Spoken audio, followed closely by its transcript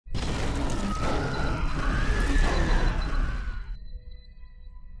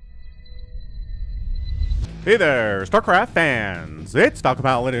Hey there, StarCraft fans! It's Falcon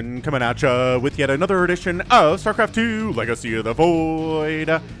Paladin coming at ya with yet another edition of StarCraft 2 Legacy of the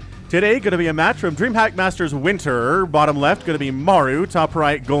Void. Today, gonna be a match from DreamHack Masters Winter. Bottom left, gonna be Maru. Top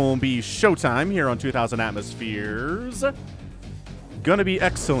right, gonna be ShoWTimE here on 2000 Atmospheres. Gonna be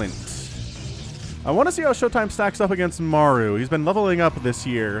excellent. I want to see how ShoWTimE stacks up against Maru. He's been leveling up this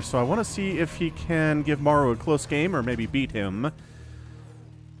year, so I want to see if he can give Maru a close game or maybe beat him.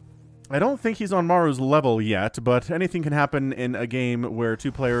 I don't think he's on Maru's level yet, but anything can happen in a game where two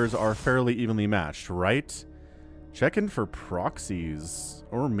players are fairly evenly matched, right? Checking for proxies.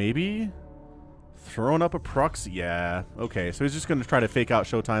 Or maybe throwing up a proxy. Yeah, okay, so he's just going to try to fake out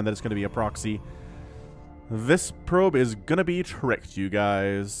ShoWTimE that it's going to be a proxy. This probe is going to be tricked, you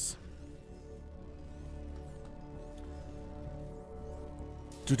guys.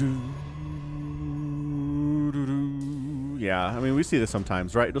 Yeah, I mean, we see this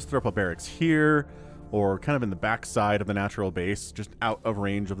sometimes, right? Just throw up a barracks here, or kind of in the backside of the natural base, just out of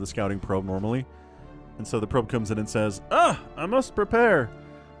range of the scouting probe normally. And so the probe comes in and says, I must prepare.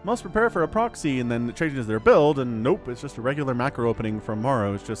 Must prepare for a proxy, and then it changes their build, and nope, it's just a regular macro opening from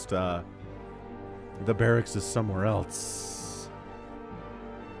Maru. It's just, the barracks is somewhere else.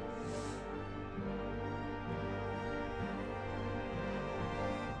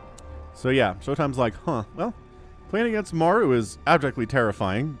 So yeah, ShoWTimE's like, well, playing against Maru is abjectly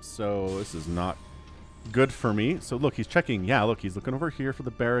terrifying, so this is not good for me. So look, he's checking. Yeah, look, he's looking over here for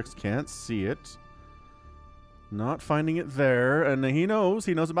the barracks. Can't see it. Not finding it there. And he knows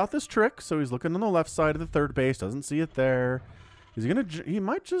about this trick, so he's looking on the left side of the third base. Doesn't see it there. He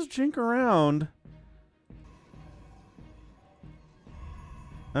might just jink around.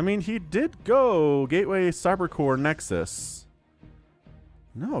 I mean, he did go Gateway Cybercore Nexus.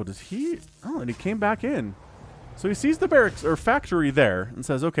 No, does he? Oh, and he came back in. So he sees the barracks or factory there and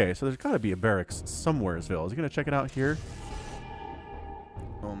says, okay, so there's got to be a barracks somewheresville. Is he going to check it out here?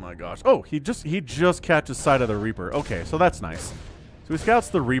 Oh my gosh. Oh, he just catches sight of the Reaper. Okay, so that's nice. So he scouts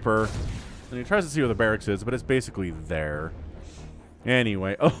the Reaper and he tries to see where the barracks is, but it's basically there.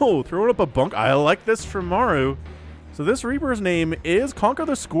 Anyway, oh, throwing up a bunk. I like this from Maru. So this Reaper's name is Conquer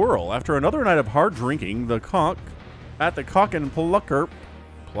the Squirrel. After another night of hard drinking, the Conk at the Cock and Pluckerp.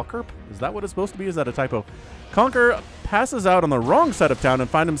 Pluckerp? Is that what it's supposed to be? Is that a typo? Conquer passes out on the wrong side of town and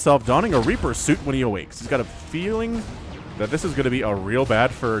finds himself donning a Reaper suit when he awakes. He's got a feeling that this is going to be a real bad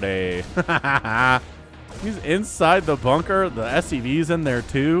fur day. He's inside the bunker. The SCV's in there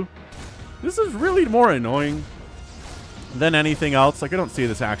too. This is really more annoying than anything else. Like, I don't see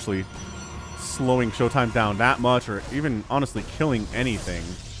this actually slowing ShoWTimE down that much or even honestly killing anything.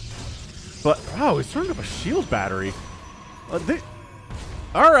 But, oh, he's turned up a shield battery.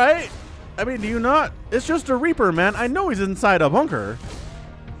 All right. I mean, do you not? It's just a Reaper, man. I know he's inside a bunker.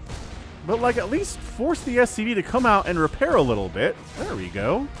 But, like, at least force the SCV to come out and repair a little bit. There we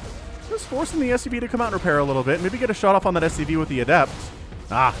go. Just forcing the SCV to come out and repair a little bit. Maybe get a shot off on that SCV with the Adept.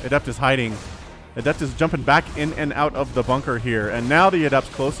 Ah, Adept is hiding. Adept is jumping back in and out of the bunker here. And now the Adept's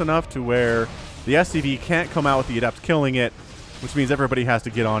close enough to where the SCV can't come out with the Adept killing it, which means everybody has to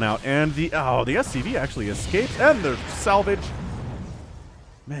get on out. And the SCV actually escapes. And the salvage.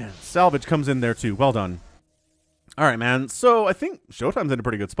 Man, salvage comes in there too. Well done. All right, man. So I think ShoWTimE's in a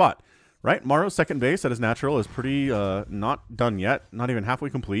pretty good spot, right? Maru's second base at his natural is pretty not done yet. Not even halfway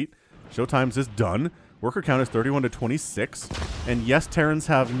complete. ShoWTimE's is done. Worker count is 31 to 26. And yes, Terrans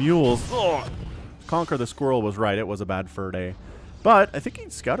have mules. Ugh. Conquer the Squirrel was right. It was a bad fur day. But I think he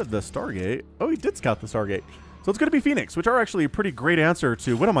scouted the Stargate. Oh, he did scout the Stargate. So it's going to be Phoenix, which are actually a pretty great answer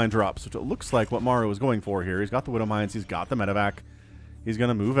to Widowmine drops, which it looks like what Maru was going for here. He's got the Widowmines. He's got the medevac. He's going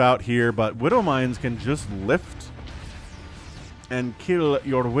to move out here, but Widowmines can just lift and kill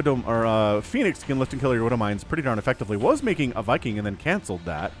your Phoenix can lift and kill your Widowmines pretty darn effectively. Was making a Viking and then canceled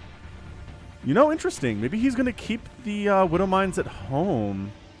that. You know, interesting. Maybe he's going to keep the Widowmines at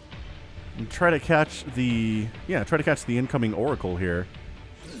home and try to catch the incoming Oracle here.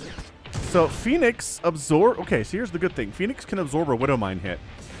 So Phoenix absorb. Okay, so here's the good thing. Phoenix can absorb a Widowmine hit,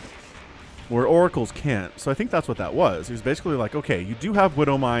 where Oracles can't. So I think that's what that was. He was basically like, okay, you do have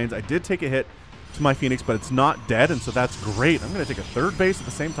Widowmines. I did take a hit to my Phoenix, but it's not dead, and so that's great. I'm going to take a third base at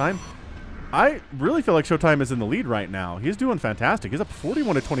the same time. I really feel like ShoWTimE is in the lead right now. He's doing fantastic. He's up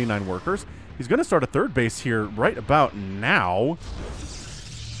 41 to 29 workers. He's going to start a third base here right about now.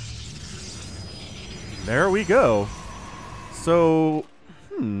 There we go. So,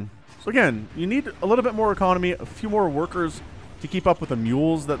 So again, you need a little bit more economy, a few more workers to keep up with the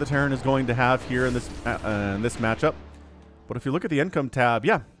mules that the Terran is going to have here in this matchup. But if you look at the income tab,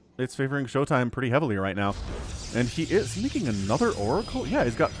 yeah, it's favoring ShoWTimE pretty heavily right now. And is he making another Oracle? Yeah,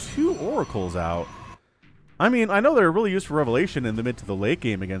 he's got 2 Oracles out. I mean, I know they're really used for Revelation in the mid to the late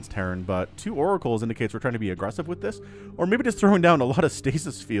game against Terran, but 2 Oracles indicates we're trying to be aggressive with this, or maybe just throwing down a lot of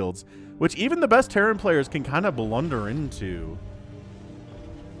stasis fields, which even the best Terran players can kind of blunder into.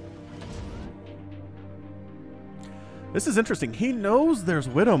 This is interesting. He knows there's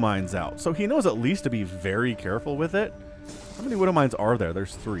Widow Mines out, so he knows at least to be very careful with it. How many Widow Mines are there?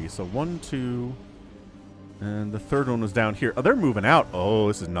 There's 3. So 1, 2, and the third one was down here. Oh, they're moving out. Oh,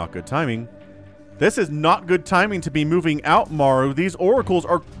 this is not good timing. This is not good timing to be moving out, Maru. These Oracles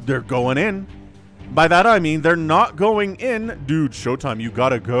they're going in. By that I mean they're not going in. Dude, ShoWTimE, you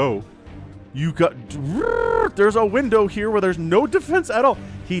gotta go. There's a window here where there's no defense at all.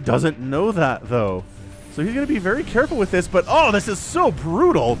 He doesn't know that, though. So he's going to be very careful with this, but oh, this is so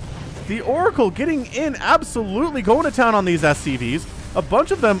brutal. The Oracle getting in, absolutely going to town on these SCVs. A bunch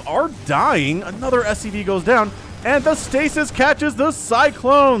of them are dying. Another SCV goes down, and the stasis catches the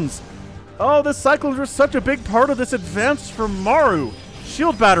Cyclones. Oh, the Cyclones were such a big part of this advance for Maru.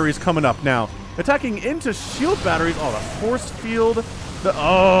 Shield batteries coming up now. Attacking into shield batteries. Oh, the force field.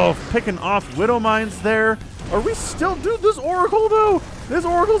 Picking off Widow Mines there. Are we still... Dude, this Oracle, though. This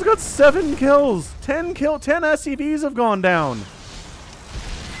Oracle's got 7 kills. 10 SCVs have gone down.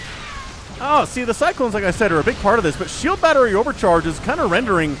 Oh, see, the Cyclones, like I said, are a big part of this, but shield battery overcharge is kind of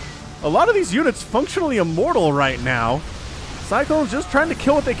rendering a lot of these units functionally immortal right now. Cyclones just trying to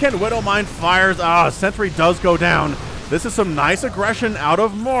kill what they can. Widow Mine fires. Sentry does go down. This is some nice aggression out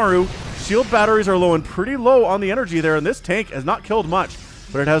of Maru. Shield batteries are low and pretty low on the energy there, and this tank has not killed much,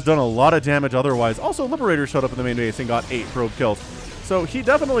 but it has done a lot of damage otherwise. Also, Liberator showed up in the main base and got 8 probe kills. So he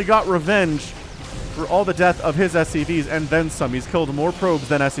definitely got revenge for all the death of his SCVs and then some. He's killed more probes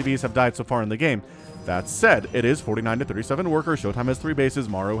than SCVs have died so far in the game. That said, it is 49 to 37 workers. ShoWTimE has 3 bases.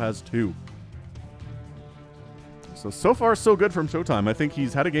 Maru has 2. So far, so good from ShoWTimE. I think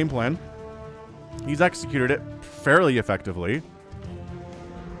he's had a game plan. He's executed it fairly effectively.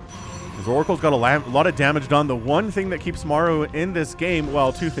 His Oracle's got a lot of damage done. The one thing that keeps Maru in this game,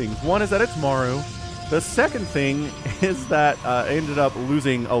 well, 2 things. One is that it's Maru. The second thing is that I ended up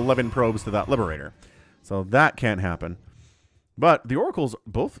losing 11 probes to that Liberator. So that can't happen. But the Oracles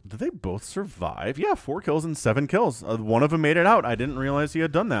did they both survive? Yeah, 4 kills and 7 kills. One of them made it out. I didn't realize he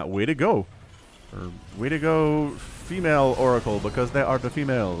had done that. Way to go. Or way to go, female Oracle, because they are the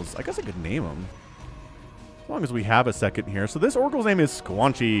females. I guess I could name them. As long as we have a second here. So this Oracle's name is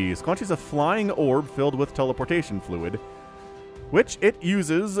Squanchy. Squanchy's a flying orb filled with teleportation fluid, which it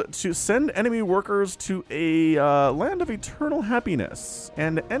uses to send enemy workers to a land of eternal happiness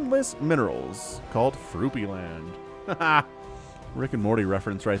and endless minerals called Froopy Land. Haha. Rick and Morty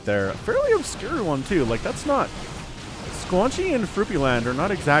reference right there. A fairly obscure one, too. Like, that's not... Squanchy and Froopy Land are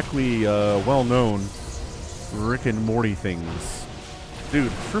not exactly well-known Rick and Morty things.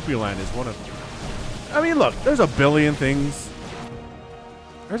 Dude, Froopy Land is one of... I mean, look, there's a billion things.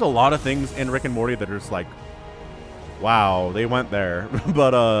 There's a lot of things in Rick and Morty that are just like, wow, they went there.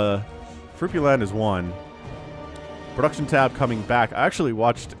 But Froopy Land is one. Production tab coming back. I actually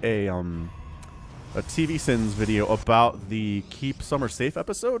watched a TV Sins video about the Keep Summer Safe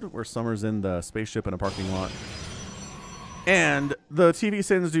episode where Summer's in the spaceship in a parking lot. And the TV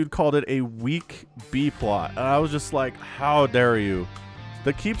Sins dude called it a weak B plot. And I was just like, how dare you?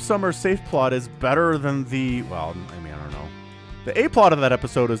 The Keep Summer Safe plot is better than the, well, I mean, I don't know. The A plot of that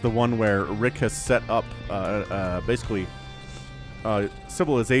episode is the one where Rick has set up basically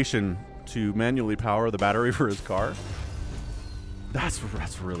civilization to manually power the battery for his car. That's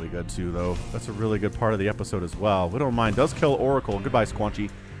really good too, though. That's a really good part of the episode as well. Widow Mine does kill Oracle. Goodbye,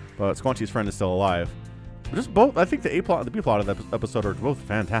 Squanchy. But Squanchy's friend is still alive. But just both, I think the A plot and the B plot of that episode are both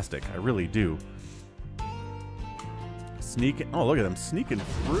fantastic. I really do. Sneaking. Oh, look at them sneaking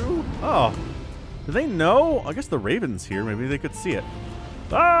through. Oh, do they know? I guess the Raven's here. Maybe they could see it.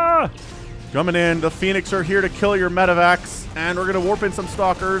 Ah! Coming in. The Phoenix are here to kill your medevacs. And we're going to warp in some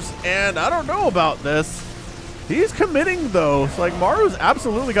stalkers. And I don't know about this. He's committing, though. It's like Maru's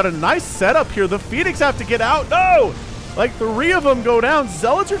absolutely got a nice setup here. The Phoenix have to get out. No! Like 3 of them go down.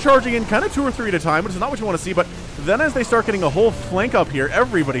 Zealots are charging in kind of 2 or 3 at a time, which is not what you want to see. But then as they start getting a whole flank up here,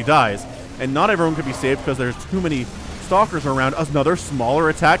 everybody dies. And not everyone can be saved because there's too many stalkers around. Another smaller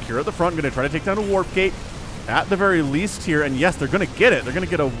attack here at the front. Going to try to take down a warp gate at the very least here. And yes, they're going to get it. They're going to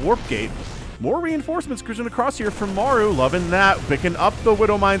get a warp gate. More reinforcements cruising across here from Maru. Loving that. Picking up the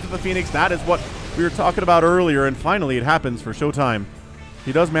Widow Mines with the Phoenix. That is what we were talking about earlier. And finally, it happens for ShoWTimE.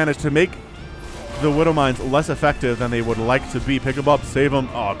 He does manage to make the Widow Mines less effective than they would like to be. Pick them up. Save them.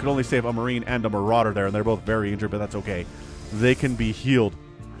 Oh, could only save a Marine and a Marauder there. And they're both very injured, but that's okay. They can be healed.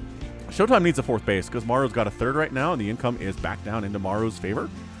 ShoWTimE needs a 4th base because Maru's got a 3rd right now, and the income is back down into Maru's favor.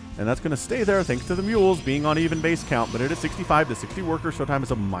 And that's going to stay there thanks to the mules being on even base count. But it is 65 to 60 workers. ShoWTimE is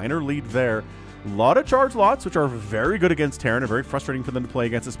a minor lead there. A lot of charge lots, which are very good against Terran and very frustrating for them to play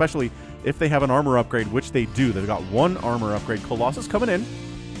against, especially if they have an armor upgrade, which they do. They've got one armor upgrade. Colossus coming in.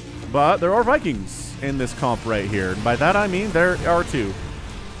 But there are Vikings in this comp right here. And by that I mean there are two.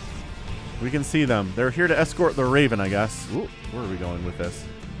 We can see them. They're here to escort the Raven, I guess. Ooh, where are we going with this?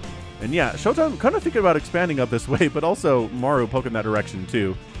 And yeah, ShoWTimE kind of thinking about expanding up this way, but also Maru poking that direction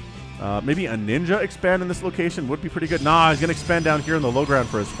too. Maybe a ninja expand in this location would be pretty good. Nah, he's going to expand down here in the low ground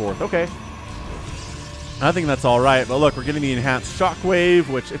for his 4th. Okay. I think that's all right. But look, we're getting the enhanced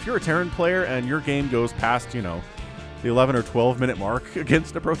shockwave, which if you're a Terran player and your game goes past, you know, the 11 or 12 minute mark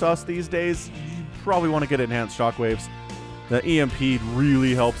against a Protoss these days, you probably want to get enhanced shockwaves. The EMP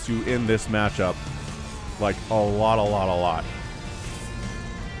really helps you in this matchup. Like a lot.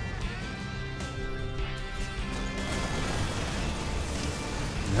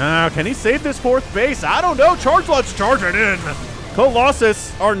 Now, can he save this 4th base? I don't know. Charge lots charging in.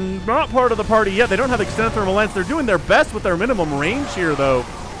 Colossus are not part of the party yet. They don't have extended thermal lens. They're doing their best with their minimum range here, though.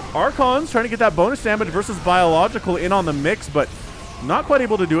 Archon's trying to get that bonus damage versus biological in on the mix, but not quite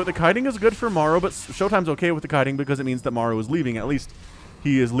able to do it. The kiting is good for Maru, but ShoWTimE's okay with the kiting because it means that Maru is leaving. At least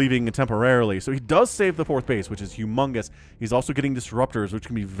he is leaving temporarily. So he does save the 4th base, which is humongous. He's also getting disruptors, which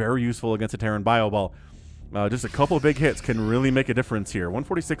can be very useful against a Terran bio ball. Just a couple of big hits can really make a difference here.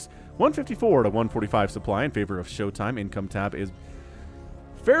 146, 154 to 145 supply in favor of ShoWTimE. Income tab is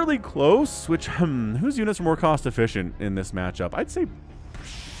fairly close, which, whose units are more cost efficient in this matchup? I'd say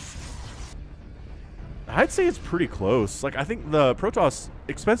it's pretty close. Like, I think the Protoss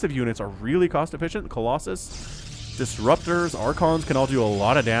expensive units are really cost efficient. Colossus, Disruptors, Archons can all do a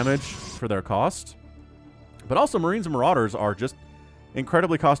lot of damage for their cost. But also Marines and Marauders are just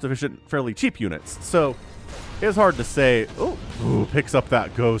incredibly cost efficient, fairly cheap units. So it's hard to say. Oh, picks up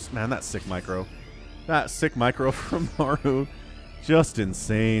that ghost. Man, that's sick micro. That sick micro from Maru. Just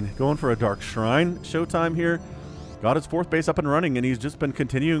insane. Going for a Dark Shrine. ShoWTimE here. Got his 4th base up and running, and he's just been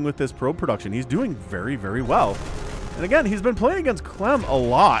continuing with this probe production. He's doing very, very well. And again, he's been playing against Clem a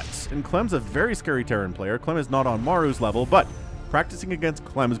lot. And Clem's a very scary Terran player. Clem is not on Maru's level, but practicing against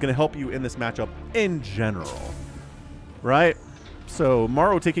Clem is going to help you in this matchup in general. Right? So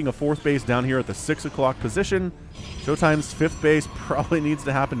Maru taking a 4th base down here at the 6 o'clock position. ShoWTimE's 5th base probably needs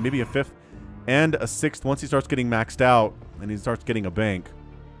to happen, maybe a 5th and a 6th once he starts getting maxed out and he starts getting a bank.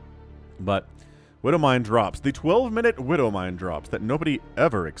 But Widowmine drops. The 12-minute Widowmine drops that nobody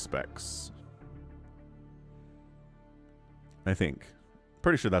ever expects. I think.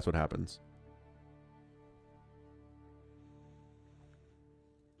 Pretty sure that's what happens.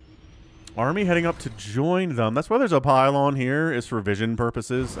 Army heading up to join them. That's why there's a pylon here, is for vision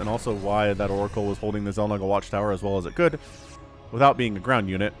purposes, and also why that Oracle was holding the Zelnaga Watchtower as well as it could without being a ground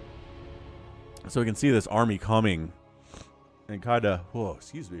unit. So we can see this army coming and kind of, whoa,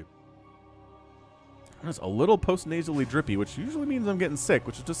 excuse me. It's a little post-nasally drippy, which usually means I'm getting sick,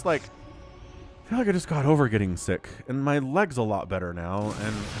 which is just like, I feel like I just got over getting sick. And my leg's a lot better now,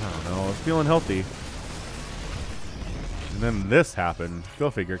 and I don't know, I was feeling healthy. And then this happened. Go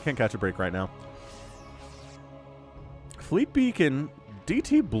figure. Can't catch a break right now. Fleet Beacon,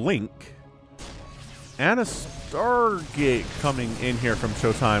 DT Blink, and a Stargate coming in here from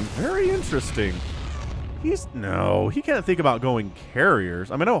ShoWTimE. Very interesting. He can't think about going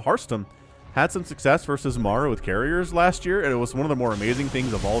carriers. I mean, I know Hearthstone had some success versus Maru with carriers last year, and it was one of the more amazing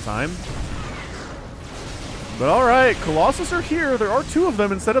things of all time. But all right, Colossus are here. There are 2 of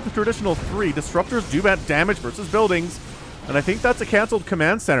them instead of the traditional 3. Disruptors do bad damage versus buildings, and I think that's a canceled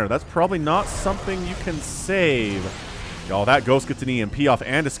command center. That's probably not something you can save. Oh, that ghost gets an EMP off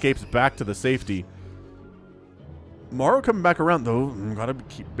and escapes back to the safety. Maru coming back around, though. Gotta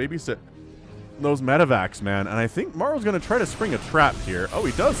keep babysit those medevacs, man. And I think Maru's going to try to spring a trap here. Oh,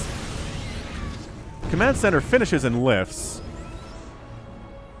 he does. Command center finishes and lifts.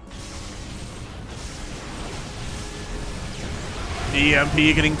 EMP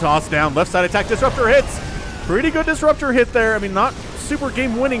getting tossed down. Left side attack. Disruptor hits. Pretty good disruptor hit there. I mean, not super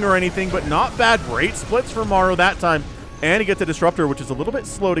game winning or anything, but not bad. Great splits for Maru that time. And he gets a disruptor, which is a little bit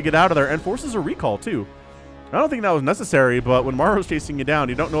slow to get out of there, and forces a recall, too. I don't think that was necessary, but when Maru's chasing you down,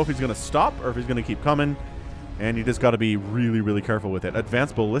 you don't know if he's going to stop or if he's going to keep coming. And you just got to be really, really careful with it.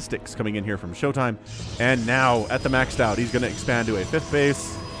 Advanced Ballistics coming in here from ShoWTimE. And now, at the maxed out, he's going to expand to a 5th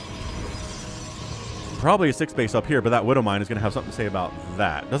base. Probably a 6th base up here, but that Widowmine is going to have something to say about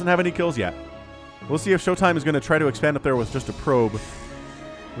that. Doesn't have any kills yet. We'll see if ShoWTimE is going to try to expand up there with just a probe,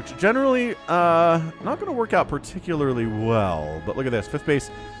 which generally not going to work out particularly well. But look at this. 5th base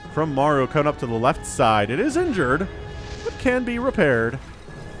from Maru coming up to the left side. It is injured, but can be repaired.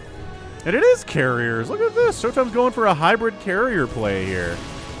 And it is carriers. Look at this. ShoWTimE's going for a hybrid carrier play here.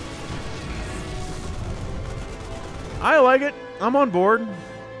 I like it. I'm on board.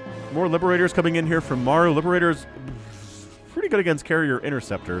 More Liberators coming in here from Maru. Liberators pretty good against carrier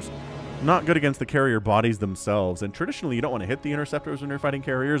interceptors. Not good against the carrier bodies themselves. And traditionally, you don't want to hit the interceptors when you're fighting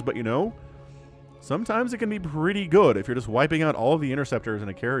carriers, but you know, sometimes it can be pretty good if you're just wiping out all of the interceptors in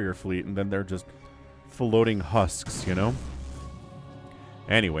a carrier fleet and then they're just floating husks, you know?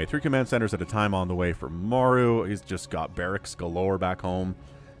 Anyway, 3 command centers at a time on the way for Maru. He's just got barracks galore back home.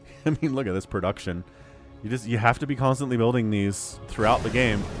 I mean, look at this production. You have to be constantly building these throughout the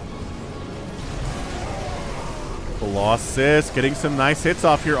game. Colossus getting some nice hits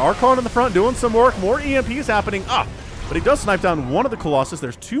off here. Archon in the front doing some work. More EMPs happening. But he does snipe down one of the Colossus.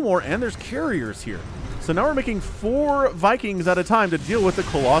 There's 2 more, and there's carriers here. So now we're making 4 Vikings at a time to deal with the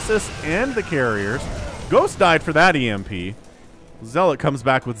Colossus and the carriers. Ghost died for that EMP. Zealot comes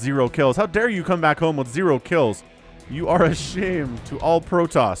back with 0 kills. How dare you come back home with 0 kills? You are a shame to all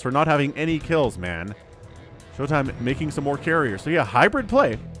Protoss for not having any kills, man. ShoWTimE making some more carriers. So yeah, hybrid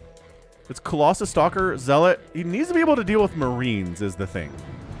play. It's Colossus, Stalker, Zealot. He needs to be able to deal with Marines is the thing.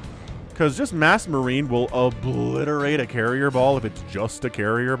 Because just mass Marine will obliterate a carrier ball if it's just a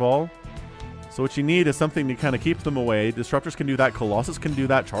carrier ball. So what you need is something to kind of keep them away. Disruptors can do that. Colossus can do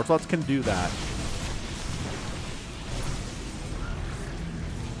that. Charge Lots can do that.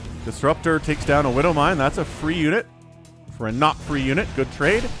 Disruptor takes down a Widowmine. That's a free unit for a not free unit. Good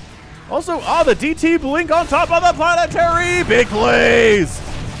trade. Also, the DT blink on top of the planetary. Big plays.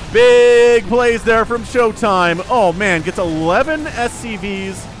 Big plays there from ShoWTimE. Oh, man. Gets 11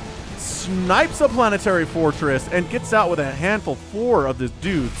 SCVs. Snipes a planetary fortress. And gets out with a handful 4 of the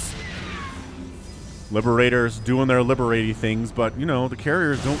dudes. Liberators doing their liberating things. But, you know, the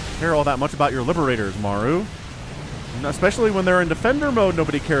carriers don't care all that much about your Liberators, Maru. Especially when they're in defender mode,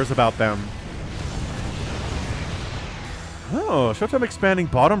 nobody cares about them. Oh, ShoWTimE expanding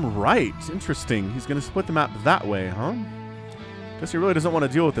bottom right. Interesting. He's going to split the map that way, huh? Guess he really doesn't want to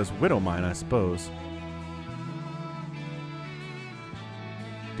deal with this Widowmine, I suppose.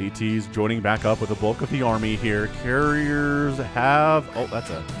 DT's joining back up with the bulk of the army here. Carriers have... Oh, that's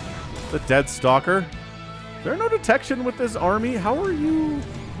a dead Stalker. There no detection with this army. How are you...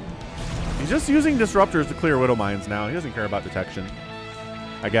 He's just using disruptors to clear Widowmines now. He doesn't care about detection.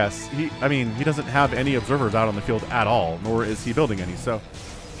 I guess. I mean, he doesn't have any observers out on the field at all, nor is he building any. So,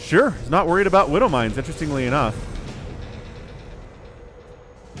 sure, he's not worried about Widowmines, interestingly enough.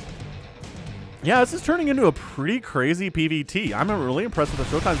 Yeah, this is turning into a pretty crazy PvT. I'm really impressed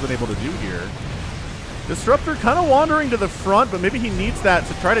with what ShoWTimE's been able to do here. Disruptor kind of wandering to the front, but maybe he needs that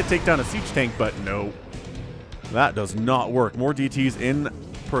to try to take down a siege tank, but no. That does not work. More DTs in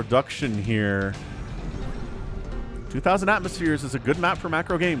production here. 2,000 atmospheres is a good map for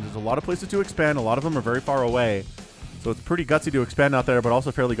macro games. There's a lot of places to expand. A lot of them are very far away. So it's pretty gutsy to expand out there, but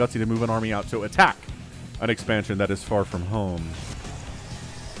also fairly gutsy to move an army out to attack an expansion that is far from home.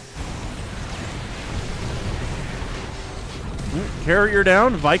 Carrier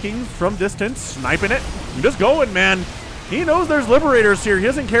down. Vikings from distance. Sniping it. Just going, man. He knows there's Liberators here. He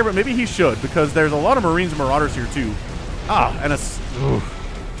doesn't care, but maybe he should, because there's a lot of Marines and Marauders here, too. And a... Oof.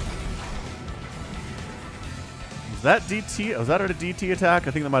 Was that DT? Was that a DT attack?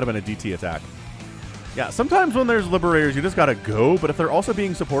 I think that might have been a DT attack. Yeah, sometimes when there's Liberators, you just gotta go, but if they're also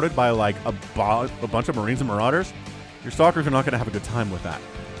being supported by, like, a bunch of Marines and Marauders, your Stalkers are not gonna have a good time with that.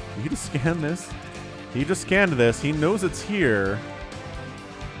 Did he just scan this? He just scanned this. He knows it's here.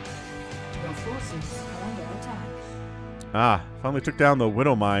 Your forces are under attack. Finally took down the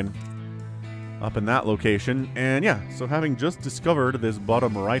Widowmine up in that location. And yeah, so having just discovered this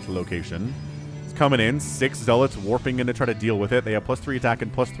bottom right location, it's coming in. 6 Zealots warping in to try to deal with it. They have +3 attack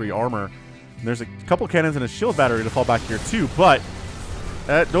and +3 armor. And there's a couple cannons and a shield battery to fall back here too, but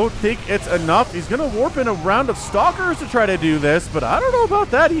I don't think it's enough. He's going to warp in a round of Stalkers to try to do this, but I don't know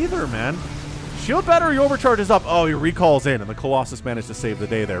about that either, man. Shield battery overcharges up. Oh, he recalls in, and the Colossus managed to save the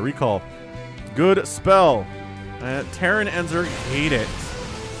day there. Recall. Good spell. Terran Enzer, hate it.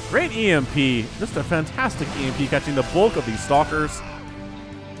 Great EMP. Just a fantastic EMP catching the bulk of these Stalkers.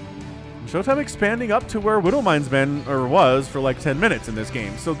 ShoWTimE expanding up to where Widowmine's been, or was, for like 10 minutes in this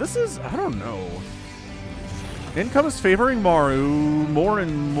game. So this is, I don't know. Income is favoring Maru more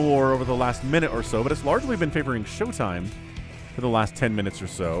and more over the last minute or so, but it's largely been favoring ShoWTimE for the last 10 minutes or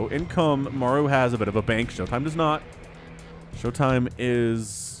so. Income, Maru has a bit of a bank. ShoWTimE does not. ShoWTimE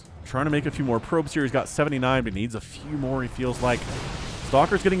is trying to make a few more probes here. He's got 79, but needs a few more, he feels like.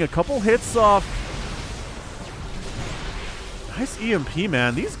 Stalker's getting a couple hits off. Nice EMP,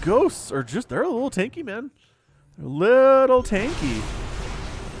 man. These ghosts are just, they're a little tanky, man. They're a little tanky.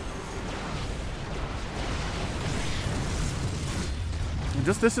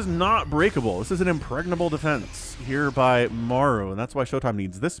 Just this is not breakable. This is an impregnable defense here by Maru, and that's why ShoWTimE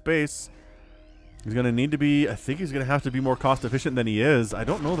needs this space. He's going to need to be, I think he's going to have to be more cost efficient than he is. I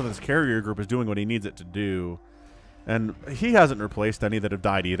don't know that this carrier group is doing what he needs it to do. And he hasn't replaced any that have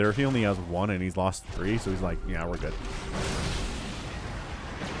died either. He only has 1 and he's lost 3, so he's like, yeah, we're good.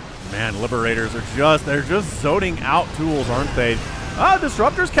 Man, Liberators are they're just zoning out tools, aren't they?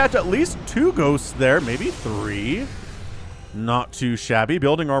 Disruptors catch at least 2 ghosts there, maybe 3. Not too shabby.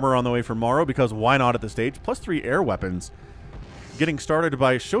 Building armor on the way for Maru, because why not at this stage? Plus 3 air weapons. Getting started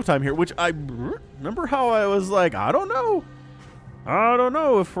by ShoWTimE here, which I remember how I was like, I don't know. I don't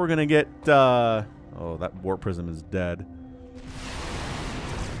know if we're going to get... oh, that Warp Prism is dead.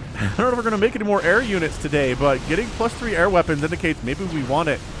 I don't know if we're going to make any more air units today, but getting plus 3 air weapons indicates maybe we want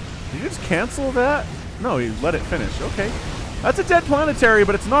it. Did you just cancel that? No, you let it finish. Okay. That's a dead planetary,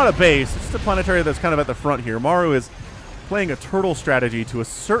 but it's not a base. It's just a planetary that's kind of at the front here. Maru is playing a turtle strategy to a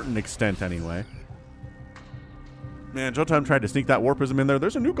certain extent anyway. Man, ShoWTimE tried to sneak that Warp Prism in there.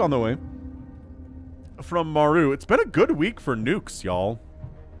 There's a nuke on the way from Maru. It's been a good week for nukes, y'all.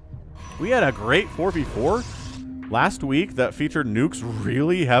 We had a great 4v4 last week that featured nukes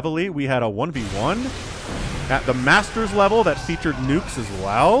really heavily. We had a 1v1 at the Masters level that featured nukes as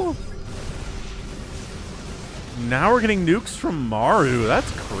well. Now we're getting nukes from Maru. That's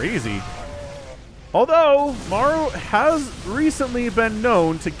crazy. Although, Maru has recently been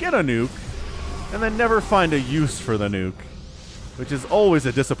known to get a nuke and then never find a use for the nuke, which is always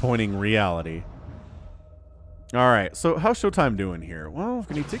a disappointing reality. Alright, so how's ShoWTimE doing here? Well,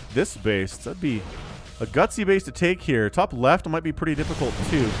 can he take this base? That'd be a gutsy base to take here. Top left might be pretty difficult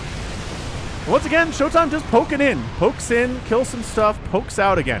too. Once again, ShoWTimE just poking in. Pokes in, kills some stuff, pokes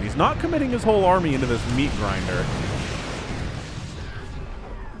out again. He's not committing his whole army into this meat grinder.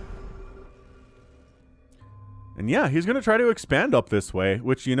 And yeah, he's going to try to expand up this way,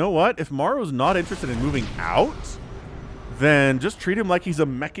 which, you know what? If Maru's not interested in moving out, then just treat him like he's a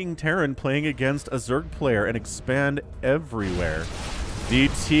meching Terran playing against a Zerg player and expand everywhere.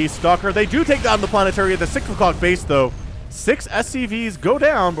 DT Stalker, they do take down the planetary at the 6 o'clock base, though. 6 SCVs go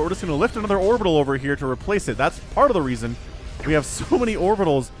down, but we're just going to lift another orbital over here to replace it. That's part of the reason we have so many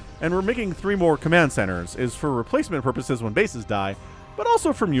orbitals, and we're making 3 more command centers, is for replacement purposes when bases die, but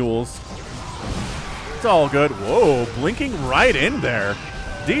also for mules. It's all good. Whoa, blinking right in there.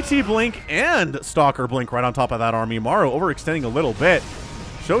 DT blink and Stalker blink right on top of that army. Maru overextending a little bit.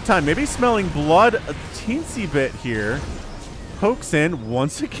 ShoWTimE maybe smelling blood a teensy bit here. Pokes in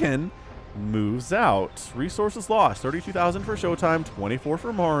once again. Moves out. Resources lost. 32,000 for ShoWTimE. 24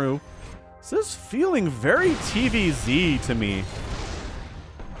 for Maru. This is feeling very TVZ to me.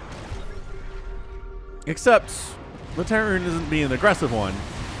 Except the Terran isn't being an aggressive one.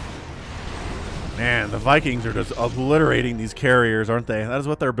 Man, the Vikings are just obliterating these carriers, aren't they? That is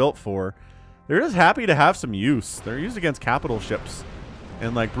what they're built for. They're just happy to have some use. They're used against capital ships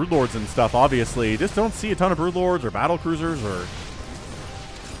and like broodlords and stuff, obviously. Just don't see a ton of broodlords or battle cruisers or,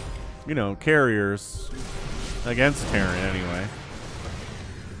 you know, carriers against Terran anyway.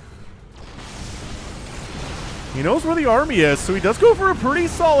 He knows where the army is, so he does go for a pretty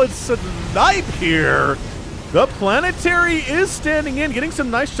solid snipe here. The planetary is standing in, getting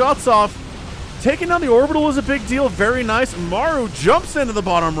some nice shots off. Taking down the orbital is a big deal. Very nice. Maru jumps into the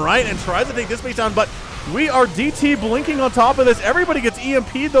bottom right and tries to take this base down, but we are DT blinking on top of this. Everybody gets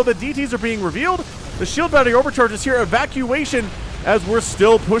EMP'd, though the DTs are being revealed. The shield battery overcharges here. Evacuation as we're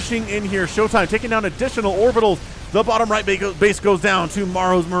still pushing in here. ShoWTimE taking down additional orbitals. The bottom right base goes down to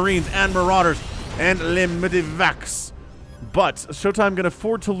Maru's Marines and Marauders and Limidivacs. But ShoWTimE can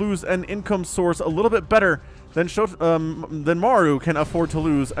afford to lose an income source a little bit better than Maru can afford to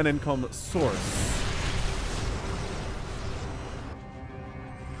lose an income source.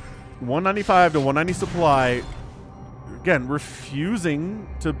 195 to 190 supply. Again, refusing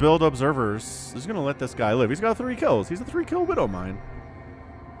to build observers. He's going to let this guy live. He's got 3 kills. He's a 3-kill Widow Mine.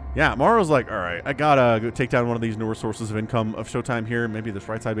 Yeah, Maru's like, all right, I got to go take down one of these newer sources of income of ShoWTimE here. Maybe this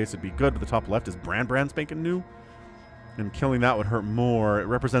right side base would be good, but the top left is brand spanking new. And killing that would hurt more. It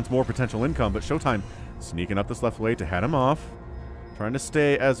represents more potential income, but ShoWTimE sneaking up this left way to head him off. Trying to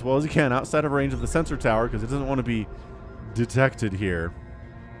stay as well as he can outside of range of the sensor tower because he doesn't want to be detected here.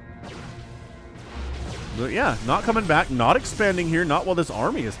 But yeah, not coming back, not expanding here, not while this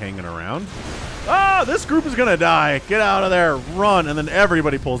army is hanging around. Ah, this group is going to die. Get out of there, run, and then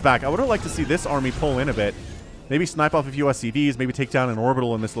everybody pulls back. I would have liked to see this army pull in a bit. Maybe snipe off a few SCVs, maybe take down an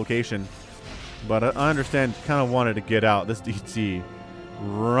orbital in this location. But I understand, kind of wanted to get out. This DT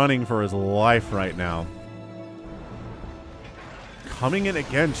running for his life right now. Coming in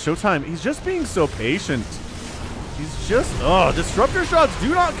again, ShoWTimE, he's just being so patient. He's just, disruptor shots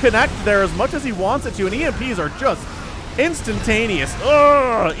do not connect there as much as he wants it to, and EMPs are just instantaneous.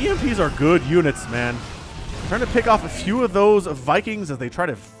 EMPs are good units, man. Trying to pick off a few of those Vikings as they try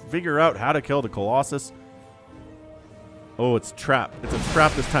to figure out how to kill the Colossus. Oh, it's trap. It's a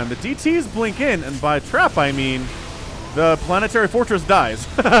trap this time. The DTs blink in, and by trap, I mean the planetary fortress dies.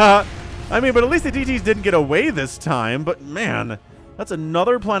 I mean, but at least the DTs didn't get away this time, but man, that's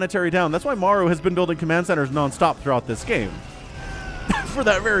another planetary down. That's why Maru has been building command centers nonstop throughout this game. For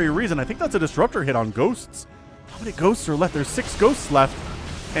that very reason. I think that's a disruptor hit on ghosts. How many ghosts are left? There's 6 ghosts left,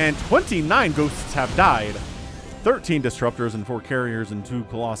 and 29 ghosts have died. 13 disruptors and 4 carriers and 2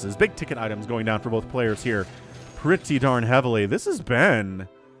 colossus. Big ticket items going down for both players here pretty darn heavily. This has been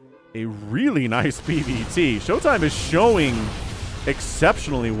a really nice PvT. ShoWTimE is showing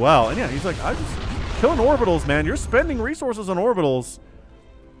exceptionally well. And yeah, he's like, I'm just killing orbitals, man. You're spending resources on orbitals.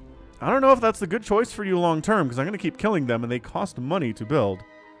 I don't know if that's the good choice for you long term, because I'm going to keep killing them, and they cost money to build.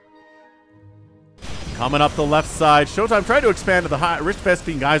 Coming up the left side, ShoWTimE tried to expand to the high Rich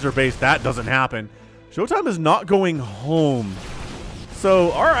Vespine Geyser base. That doesn't happen. ShoWTimE is not going home.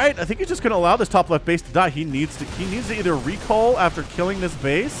 So, all right, I think he's just going to allow this top left base to die. He needs to either recall after killing this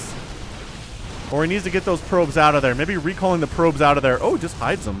base, or he needs to get those probes out of there. Maybe recalling the probes out of there. Oh, just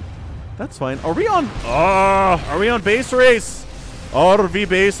hides them. That's fine. Are we on? Are we on base race? Are we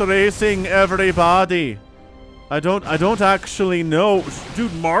base racing, everybody? I don't actually know.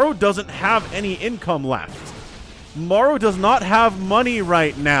 Dude, Maru doesn't have any income left. Maru does not have money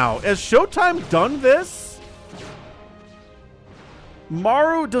right now. Has ShoWTimE done this?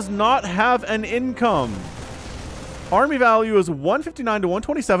 Maru does not have an income. Army value is 159 to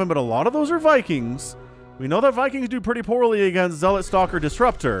 127, but a lot of those are Vikings. We know that Vikings do pretty poorly against Zealot, Stalker,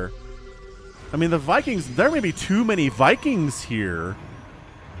 Disruptor. I mean, the Vikings, there may be too many Vikings here.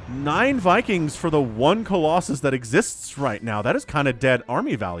 9 Vikings for the 1 Colossus that exists right now. That is kind of dead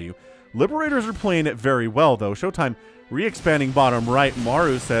army value. Liberators are playing it very well, though. ShoWTimE re-expanding bottom right.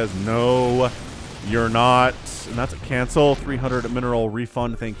 Maru says, no, you're not. And that's a cancel. 300 mineral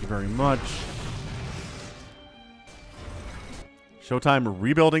refund. Thank you very much. ShoWTimE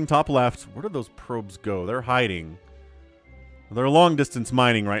rebuilding top left. Where did those probes go? They're hiding. They're long distance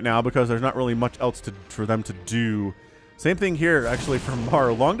mining right now because there's not really much else for them to do. Same thing here, actually, from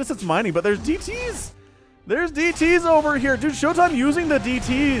Maru. Long distance mining, but there's DTs. There's DTs over here. Dude, ShoWTimE using the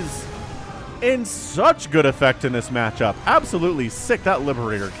DTs in such good effect in this matchup. Absolutely sick. That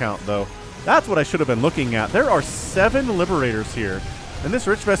Liberator count, though. That's what I should have been looking at. There are 7 Liberators here. And this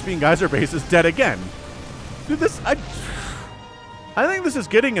Rich Vespine Geyser base is dead again. Dude, I think this is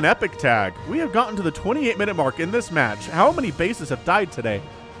getting an epic tag. We have gotten to the 28-minute mark in this match. How many bases have died today?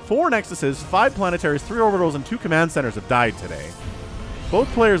 4 Nexuses, 5 Planetaries, 3 Orbitals, and 2 Command Centers have died today. Both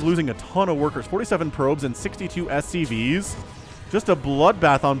players losing a ton of workers. 47 probes and 62 SCVs. Just a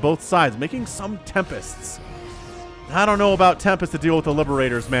bloodbath on both sides, making some Tempests. I don't know about Tempest to deal with the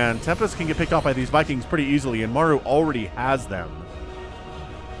Liberators, man. Tempest can get picked off by these Vikings pretty easily, and Maru already has them.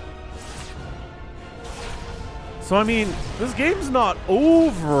 So, I mean, this game's not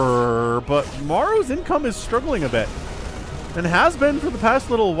over, but Maru's income is struggling a bit. And has been for the past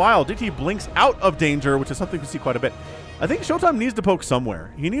little while. DT blinks out of danger, which is something we see quite a bit. I think ShoWTimE needs to poke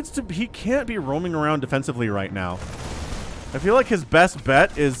somewhere. He can't be roaming around defensively right now. I feel like his best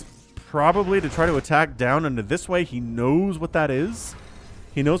bet is probably to try to attack down into this way. He knows what that is.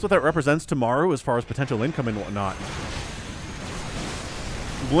 He knows what that represents to Maru as far as potential income and whatnot.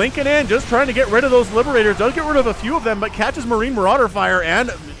 Blinking in, just trying to get rid of those Liberators. Does get rid of a few of them, but catches Marine Marauder fire and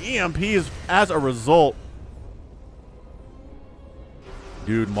EMPs as a result.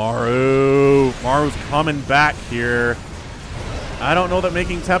 Dude, Maru's coming back here. I don't know that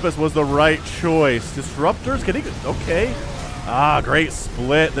making Tempest was the right choice. Disruptors, can he? Okay. Ah, great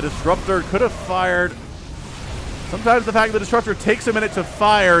split. The Disruptor could have fired. Sometimes the fact that the Disruptor takes a minute to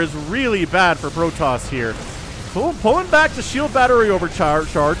fire is really bad for Protoss here. Pulling back to Shield Battery overcharge,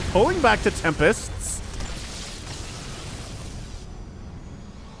 pulling back to Tempests.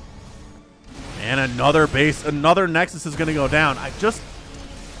 And another base, another Nexus is going to go down.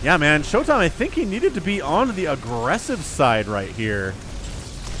 Yeah, man, ShoWTimE, I think he needed to be on the aggressive side right here.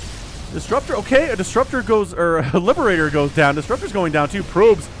 Disruptor, okay, a Disruptor goes, or a Liberator goes down. Disruptor's going down too.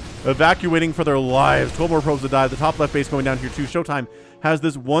 Probes evacuating for their lives. 12 more probes to die. The top left base going down here too. ShoWTimE has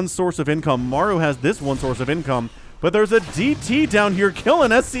this one source of income. Maru has this one source of income. But there's a DT down here killing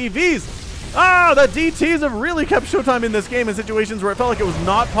SCVs. Ah, the DTs have really kept ShoWTimE in this game in situations where it felt like it was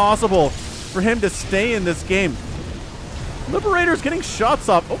not possible for him to stay in this game. Liberator's getting shots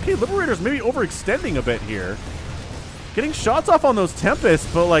off. Okay, Liberator's maybe overextending a bit here. Getting shots off on those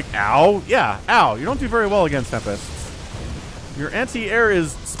Tempests, but like, ow. Yeah, ow. You don't do very well against Tempests. Your anti-air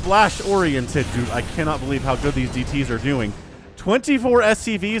is splash-oriented, dude. I cannot believe how good these DTs are doing. 24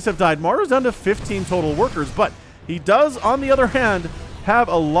 SCVs have died. Maru's down to 15 total workers, but he does, on the other hand, have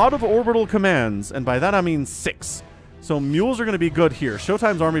a lot of orbital commands, and by that I mean 6. So mules are going to be good here.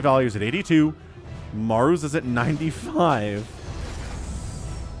 ShoWTimE's army value is at 82. Maru's is at 95.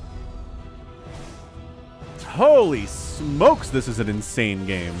 Holy smokes, this is an insane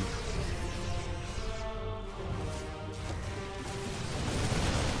game.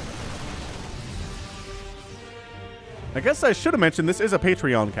 I guess I should have mentioned this is a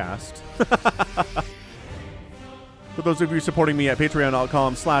Patreon cast. For those of you supporting me at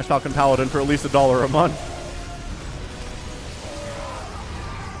patreon.com/Falcon Paladin for at least $1 a month.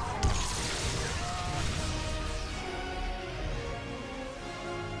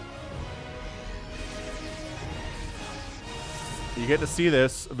 You get to see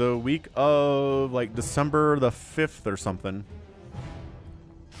this the week of like December the 5th or something.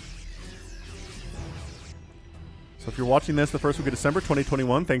 So if you're watching this the first week of December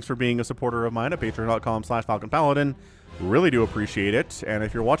 2021, thanks for being a supporter of mine at patreon.com/Falcon Paladin. Really do appreciate it. And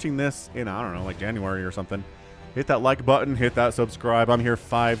if you're watching this in, I don't know, like January or something, hit that like button, hit that subscribe. I'm here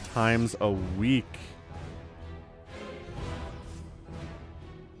 5 times a week.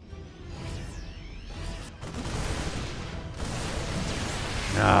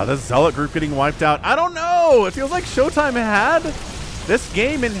 The Zealot group getting wiped out. I don't know. It feels like ShoWTimE had this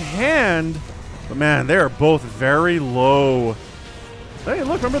game in hand. But man, they are both very low. Hey,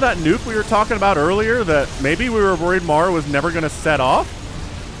 look, remember that nuke we were talking about earlier that maybe we were worried Maru was never going to set off?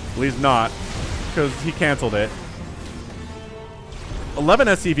 Well, he's not, because he canceled it. 11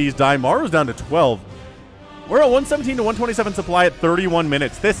 SCVs die. Maru's down to 12. We're at 117 to 127 supply at 31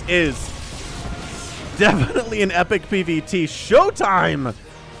 minutes. This is definitely an epic PvT. ShoWTimE!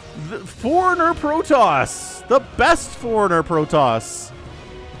 The Foreigner Protoss. The best Foreigner Protoss.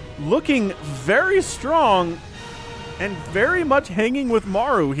 Looking very strong and very much hanging with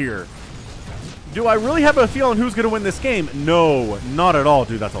Maru here. Do I really have a feeling who's going to win this game? No, not at all.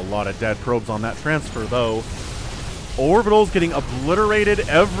 Dude, that's a lot of dead probes on that transfer, though. Orbitals getting obliterated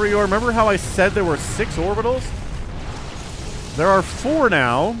everywhere. Remember how I said there were 6 orbitals? There are 4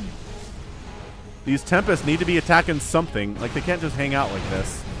 now. These Tempests need to be attacking something. Like, they can't just hang out like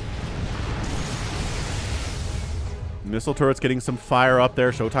this. Missile turrets getting some fire up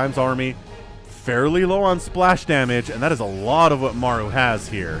there. ShoWTimE's army fairly low on splash damage, and that is a lot of what Maru has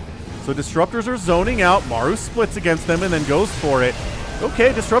here. So disruptors are zoning out. Maru splits against them and then goes for it.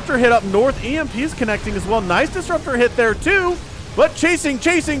 Okay, disruptor hit up north. EMP's connecting as well. Nice disruptor hit there too. But chasing.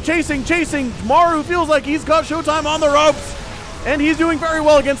 Maru feels like he's got ShoWTimE on the ropes. And he's doing very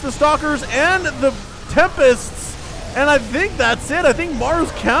well against the Stalkers and the Tempests. And I think that's it. I think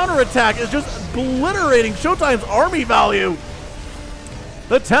Maru's counterattack is just obliterating ShoWTimE's army value.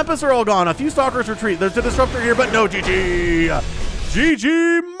 The Tempests are all gone. A few Stalkers retreat. There's a disruptor here, but no, GG.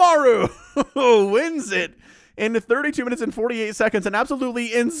 GG, Maru wins it in 32 minutes and 48 seconds. An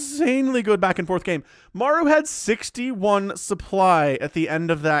absolutely insanely good back and forth game. Maru had 61 supply at the end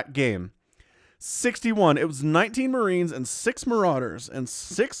of that game. 61. It was 19 Marines and 6 Marauders and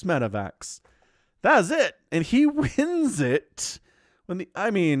 6 Medevacs. That's it. And he wins it. When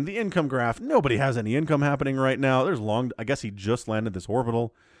the income graph, nobody has any income happening right now. I guess he just landed this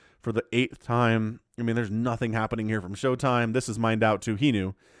orbital for the 8th time. I mean, there's nothing happening here from ShoWTimE. This is mined out too. He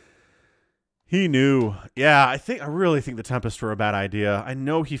knew. Yeah, I really think the Tempests were a bad idea. I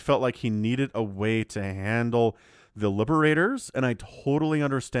know he felt like he needed a way to handle the Liberators, and I totally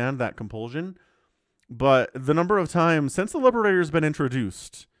understand that compulsion. But the number of times since the Liberator's been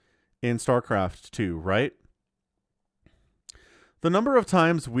introduced in StarCraft 2, right? The number of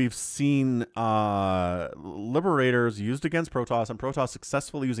times we've seen Liberators used against Protoss and Protoss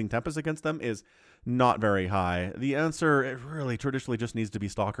successfully using Tempest against them is not very high. The answer, it really traditionally just needs to be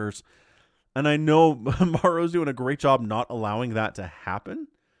Stalkers. And I know Maru's doing a great job not allowing that to happen.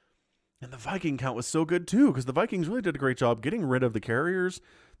 And the Viking count was so good too, because the Vikings really did a great job getting rid of the carriers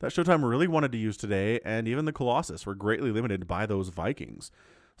that ShoWTimE really wanted to use today, and even the Colossus were greatly limited by those Vikings.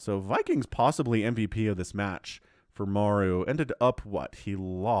 So Vikings possibly MVP of this match for Maru. Ended up what? He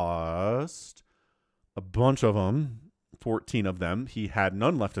lost a bunch of them, 14 of them. He had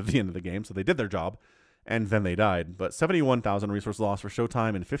none left at the end of the game, so they did their job, and then they died. But 71,000 resource loss for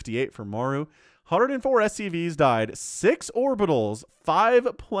ShoWTimE and 58 for Maru. 104 SCVs died, 6 orbitals, 5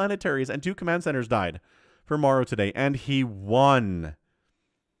 planetaries, and 2 command centers died for Maru today, and he won.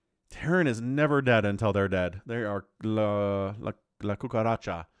 Terran is never dead until they're dead. They are la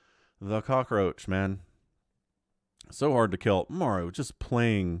cucaracha, the cockroach, man. So hard to kill. Maru just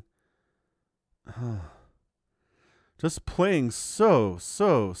playing... just playing so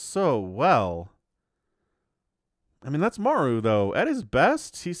well. I mean, that's Maru, though. At his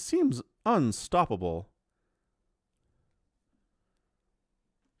best, he seems unstoppable.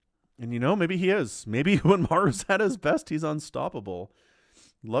 And, you know, maybe he is. Maybe when Maru's at his best, he's unstoppable.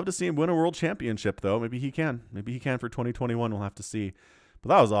 Love to see him win a world championship, though. Maybe he can. Maybe he can for 2021. We'll have to see. But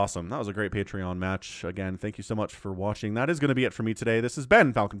that was awesome. That was a great Patreon match. Again, thank you so much for watching. That is going to be it for me today. This has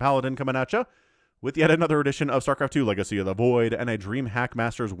been Falcon Paladin coming at you with yet another edition of StarCraft 2 Legacy of the Void and a DreamHack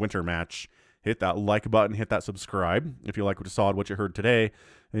Masters winter match. Hit that like button, hit that subscribe if you like what you saw and what you heard today.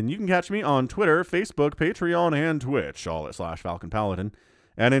 And you can catch me on Twitter, Facebook, Patreon, and Twitch, all at /Falcon Paladin.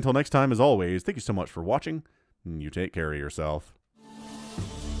 And until next time, as always, thank you so much for watching. You take care of yourself.